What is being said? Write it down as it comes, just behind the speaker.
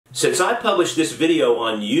Since I published this video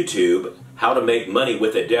on YouTube, How to Make Money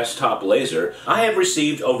with a Desktop Laser, I have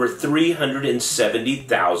received over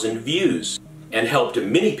 370,000 views and helped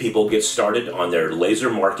many people get started on their laser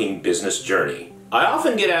marking business journey. I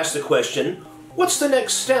often get asked the question, what's the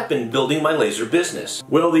next step in building my laser business?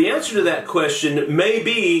 Well, the answer to that question may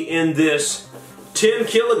be in this 10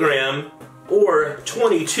 kilogram or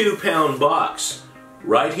 22 pound box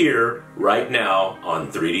right here, right now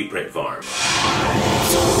on 3D Print Farm.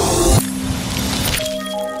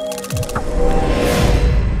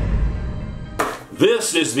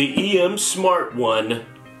 This is the EM Smart One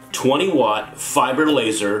 20-watt fiber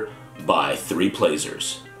laser by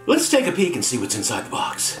 3Plasers. Let's take a peek and see what's inside the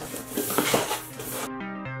box.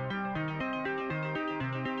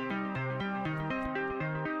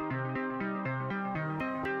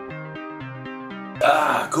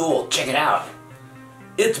 Ah, cool. Check it out.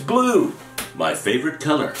 It's blue, my favorite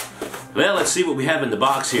color. Well, let's see what we have in the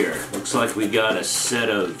box here. Looks like we got a set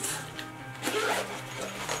of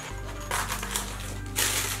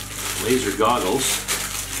laser goggles.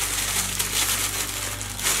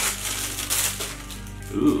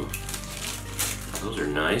 Ooh, those are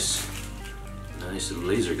nice. Nice little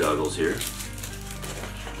laser goggles here.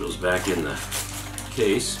 Goes back in the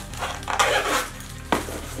case.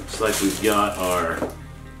 Looks like we've got our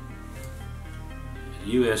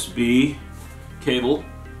USB cable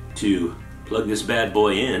to plug this bad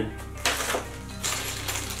boy in.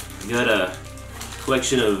 We got a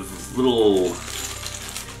collection of little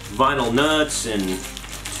vinyl nuts and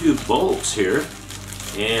 2 bolts here,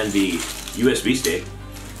 and the USB stick,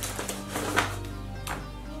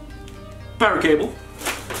 power cable,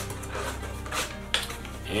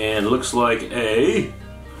 and looks like a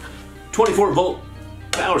 24-volt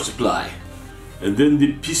power supply, and then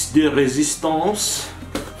the piece de resistance.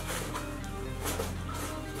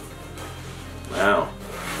 Wow,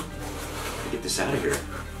 get this out of here.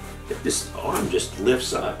 This arm just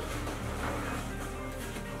lifts up.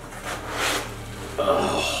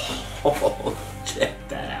 Oh, check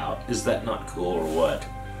that out. Is that not cool or what?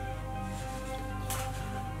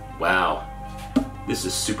 Wow, this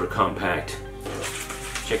is super compact.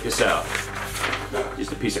 Check this out.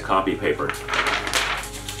 Just a piece of copy paper.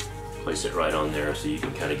 Place it right on there so you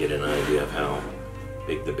can kind of get an idea of how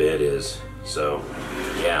big the bed is. So,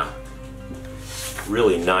 yeah,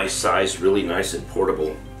 really nice size, really nice and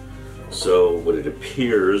portable. So what it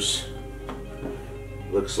appears,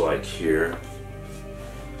 looks like here,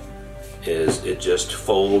 is it just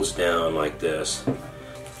folds down like this.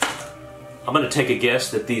 I'm going to take a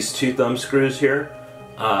guess that these 2 thumb screws here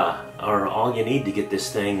are all you need to get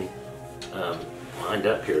this thing lined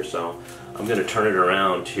up here. So I'm going to turn it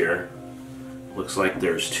around here. Looks like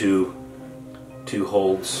there's two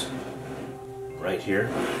holes right here.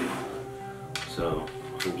 So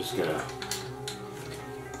I'm just going to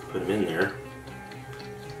put them in there.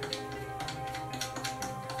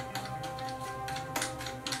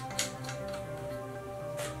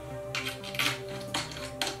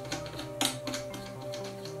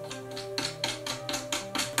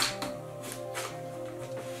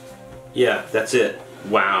 Yeah, that's it.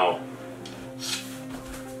 Wow.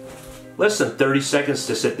 Less than 30 seconds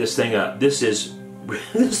to set this thing up. This is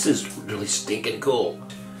really stinking cool.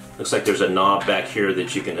 Looks like there's a knob back here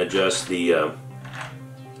that you can adjust the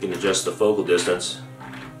focal distance.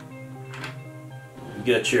 You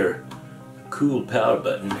got your cool power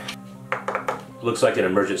button. Looks like an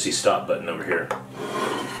emergency stop button over here.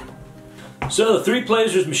 So the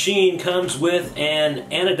 3Plasers machine comes with an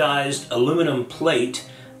anodized aluminum plate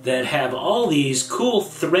that have all these cool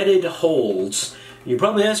threaded holes. You're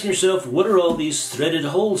probably asking yourself, what are all these threaded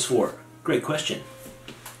holes for? Great question.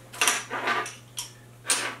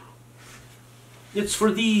 It's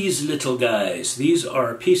for these little guys. These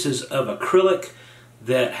are pieces of acrylic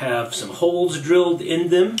that have some holes drilled in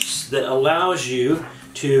them that allows you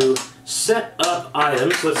to set up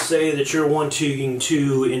items. Let's say that you're wanting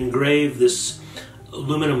to engrave this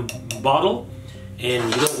aluminum bottle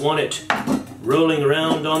and you don't want it rolling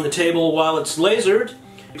around on the table while it's lasered.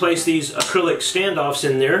 Place these acrylic standoffs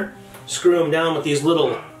in there, screw them down with these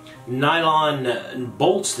little nylon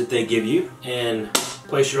bolts that they give you, and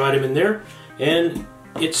place your item in there, and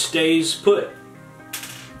it stays put.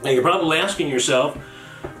 Now you're probably asking yourself,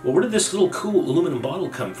 well, where did this little cool aluminum bottle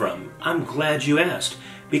come from? I'm glad you asked,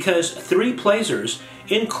 because 3Plasers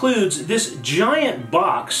includes this giant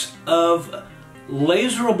box of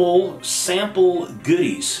laserable sample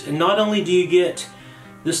goodies. And not only do you get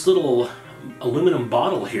this little aluminum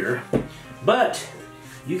bottle here, but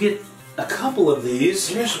you get a couple of these.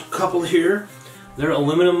 Here's a couple here. They're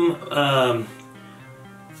aluminum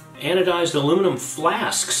anodized aluminum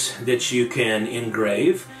flasks that you can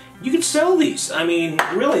engrave. You can sell these. I mean,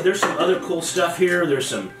 really, there's some other cool stuff here. There's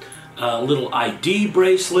some little ID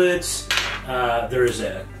bracelets. There's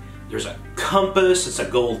a compass. It's a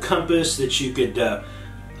gold compass that you could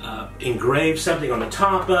engrave something on the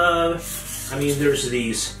top of. I mean, there's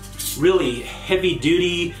these really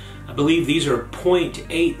heavy-duty, I believe these are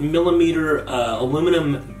 0.8 millimeter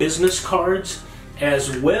aluminum business cards,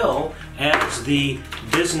 as well as the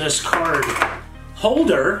business card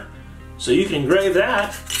holder, so you can engrave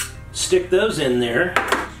that, stick those in there,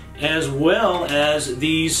 as well as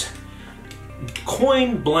these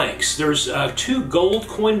coin blanks. There's 2 gold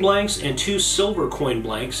coin blanks and 2 silver coin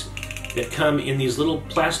blanks that come in these little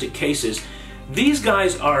plastic cases. These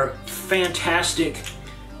guys are fantastic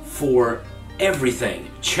for everything.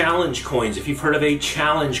 Challenge coins, if you've heard of a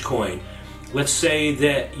challenge coin. Let's say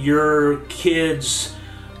that your kid's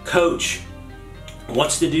coach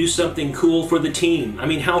wants to do something cool for the team. I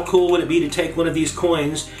mean, how cool would it be to take one of these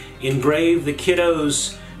coins, engrave the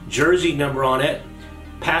kiddo's jersey number on it,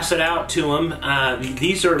 pass it out to them.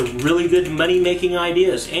 These are really good money-making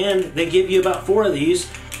ideas, and they give you about 4 of these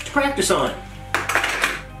to practice on.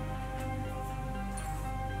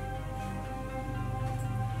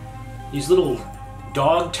 These little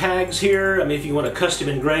dog tags here, I mean, if you want to custom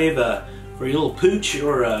engrave for your little pooch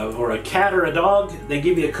or a cat or a dog, they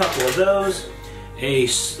give you a couple of those.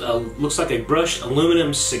 Looks like a brushed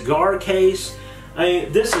aluminum cigar case. I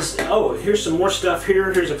mean, this is, oh, here's some more stuff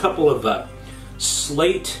here. Here's a couple of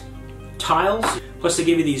slate tiles. Plus they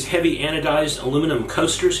give you these heavy anodized aluminum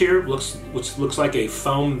coasters here, which looks like a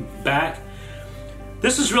foam back.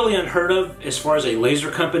 This is really unheard of as far as a laser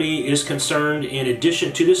company is concerned. In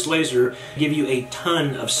addition to this laser, give you a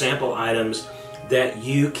ton of sample items that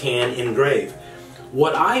you can engrave.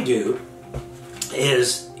 What I do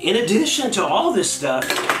is, in addition to all this stuff,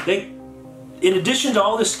 they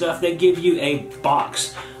give you a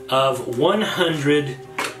box of 100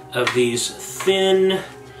 of these thin,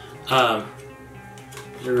 they're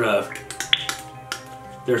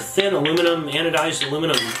thin aluminum, anodized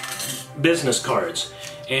aluminum business cards.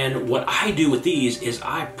 And what I do with these is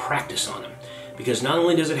I practice on them, because not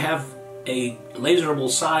only does it have a laserable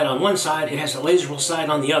side on one side, it has a laserable side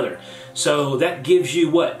on the other. So that gives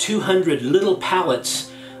you, what, 200 little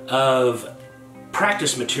pallets of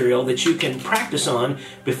practice material that you can practice on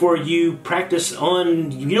before you practice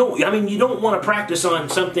on, you don't want to practice on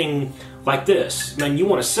something like this. I mean, you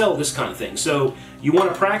want to sell this kind of thing. So you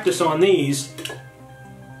want to practice on these,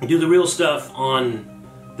 do the real stuff on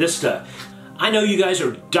this stuff. I know you guys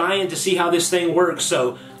are dying to see how this thing works,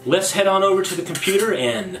 so let's head on over to the computer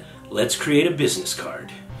and let's create a business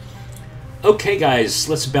card. Okay guys,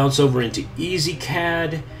 let's bounce over into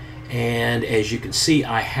EasyCAD, and as you can see,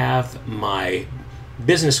 I have my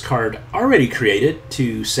business card already created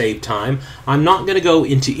to save time. I'm not going to go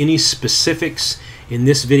into any specifics in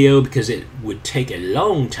this video because it would take a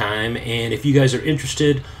long time, and if you guys are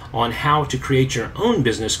interested on how to create your own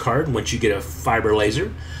business card once you get a fiber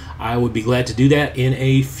laser, I would be glad to do that in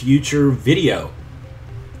a future video.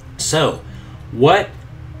 So, what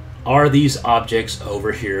are these objects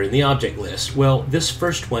over here in the object list? Well, this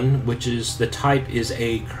first one, which is the type is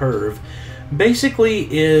a curve, basically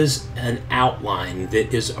is an outline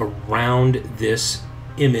that is around this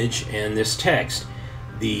image and this text.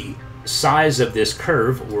 The size of this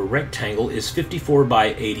curve or rectangle is 54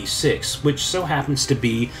 by 86, which so happens to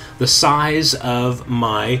be the size of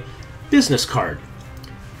my business card.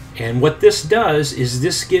 And what this does is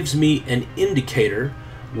this gives me an indicator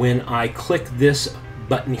when I click this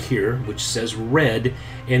button here, which says red,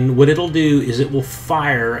 and what it'll do is it will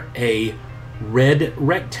fire a red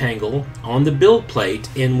rectangle on the build plate,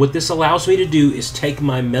 and what this allows me to do is take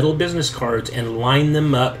my metal business cards and line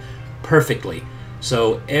them up perfectly.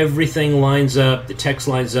 So everything lines up, the text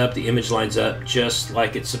lines up, the image lines up just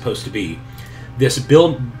like it's supposed to be. This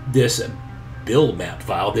bitmap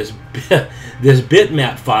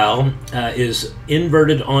file is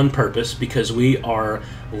inverted on purpose because we are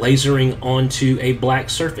lasering onto a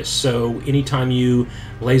black surface. So anytime you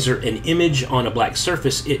laser an image on a black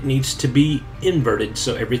surface, it needs to be inverted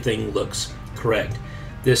so everything looks correct.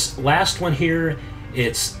 This last one here,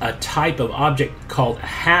 it's a type of object called a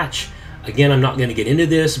hatch. Again, I'm not going to get into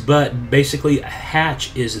this, but basically a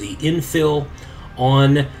hatch is the infill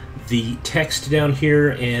on the text down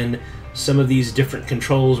here, and some of these different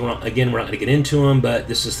controls, we're not going to get into them, but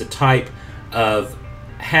this is the type of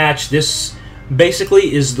hatch. This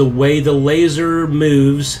basically is the way the laser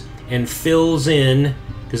moves and fills in,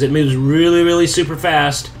 because it moves really, really super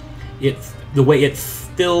fast, the way it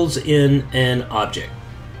fills in an object.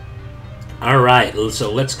 All right,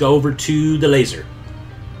 so let's go over to the laser.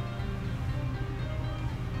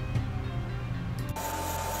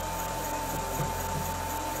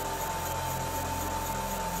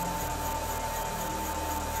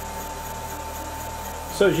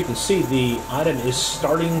 So as you can see, the item is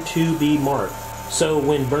starting to be marked. So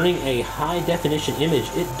when burning a high definition image,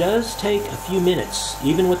 it does take a few minutes,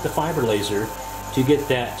 even with the fiber laser, to get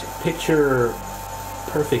that picture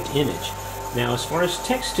perfect image. Now as far as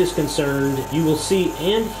text is concerned, you will see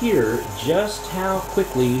and hear just how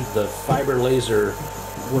quickly the fiber laser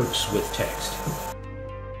works with text.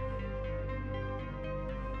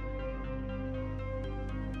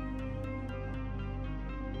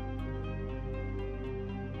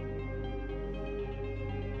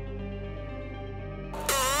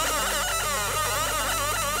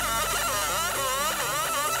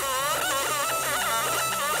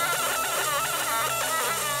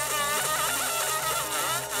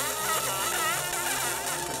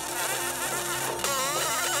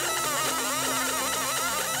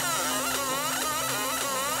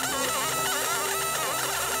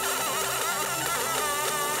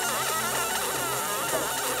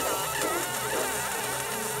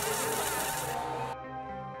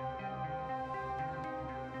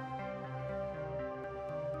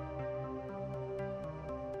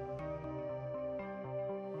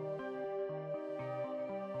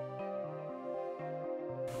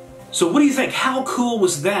 So what do you think? How cool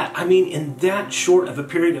was that? I mean, in that short of a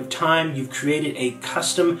period of time, you've created a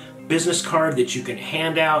custom business card that you can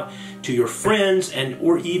hand out to your friends and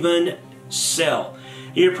or even sell.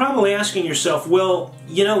 You're probably asking yourself, well,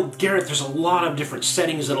 you know, Garrett, there's a lot of different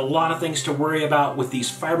settings and a lot of things to worry about with these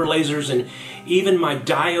fiber lasers, and even my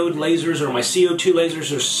diode lasers or my CO2 lasers.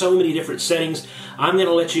 There's so many different settings. I'm going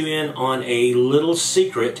to let you in on a little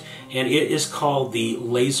secret, and it is called the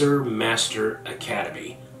Laser Master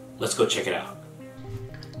Academy. Let's go check it out.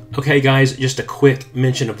 Okay guys, just a quick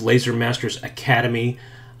mention of Laser Masters Academy.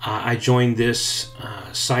 I joined this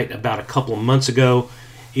site about a couple of months ago.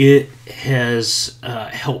 It has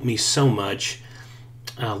helped me so much.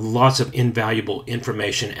 Lots of invaluable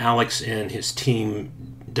information. Alex and his team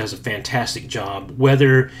does a fantastic job.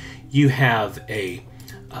 Whether you have a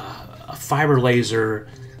fiber laser,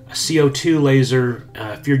 a CO2 laser,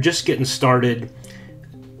 if you're just getting started,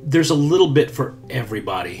 there's a little bit for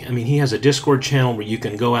everybody. I mean, he has a Discord channel where you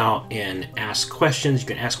can go out and ask questions. You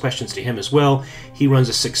can ask questions to him as well. He runs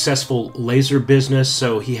a successful laser business,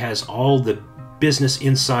 so he has all the business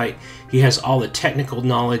insight. He has all the technical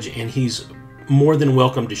knowledge, and he's more than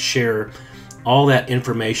welcome to share all that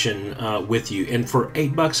information with you. And for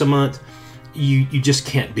 $8 a month, you just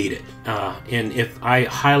can't beat it. And I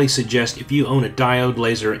highly suggest, if you own a diode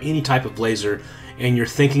laser, any type of laser, and you're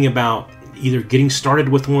thinking about either getting started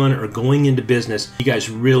with one or going into business, you guys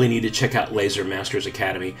really need to check out Laser Masters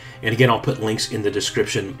Academy. And again, I'll put links in the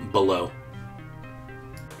description below.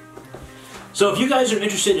 So if you guys are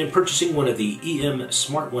interested in purchasing one of the EM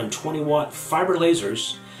Smart One 20-watt fiber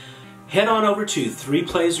lasers, head on over to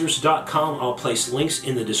 3Plasers.com. I'll place links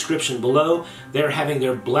in the description below. They're having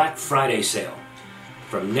their Black Friday sale.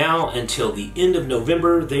 From now until the end of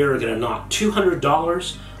November, they are going to knock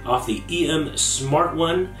 $200 off the EM Smart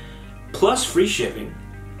One, plus free shipping.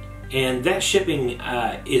 And that shipping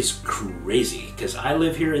is crazy, because I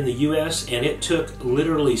live here in the US, and it took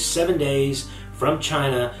literally 7 days from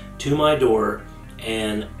China to my door,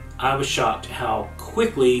 and I was shocked how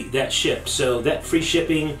quickly that shipped. So that free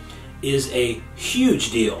shipping is a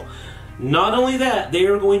huge deal. Not only that, they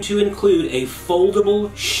are going to include a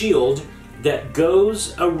foldable shield that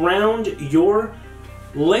goes around your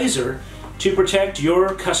laser to protect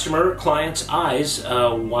your customer client's eyes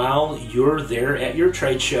while you're there at your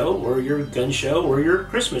trade show or your gun show or your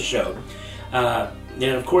Christmas show. And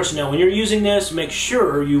of course, now when you're using this, make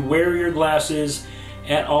sure you wear your glasses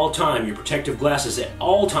at all times, your protective glasses at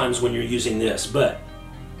all times when you're using this. But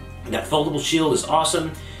that foldable shield is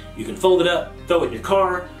awesome. You can fold it up, throw it in your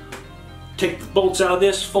car, take the bolts out of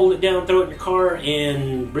this, fold it down, throw it in your car,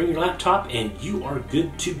 and bring your laptop, and you are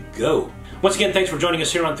good to go. Once again, thanks for joining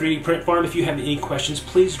us here on 3D Print Farm. If you have any questions,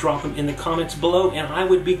 please drop them in the comments below, and I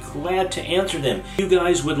would be glad to answer them. If you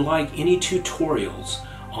guys would like any tutorials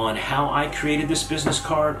on how I created this business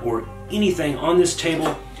card, or anything on this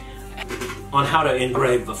table on how to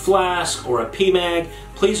engrave a flask or a PMAG,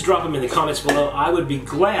 please drop them in the comments below. I would be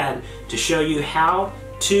glad to show you how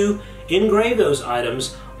to engrave those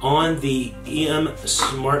items on the EM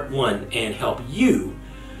Smart One and help you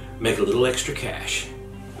make a little extra cash.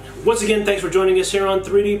 Once again, thanks for joining us here on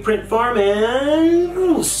 3D Print Farm, and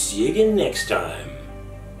we'll see you again next time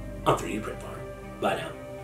on 3D Print Farm. Bye now.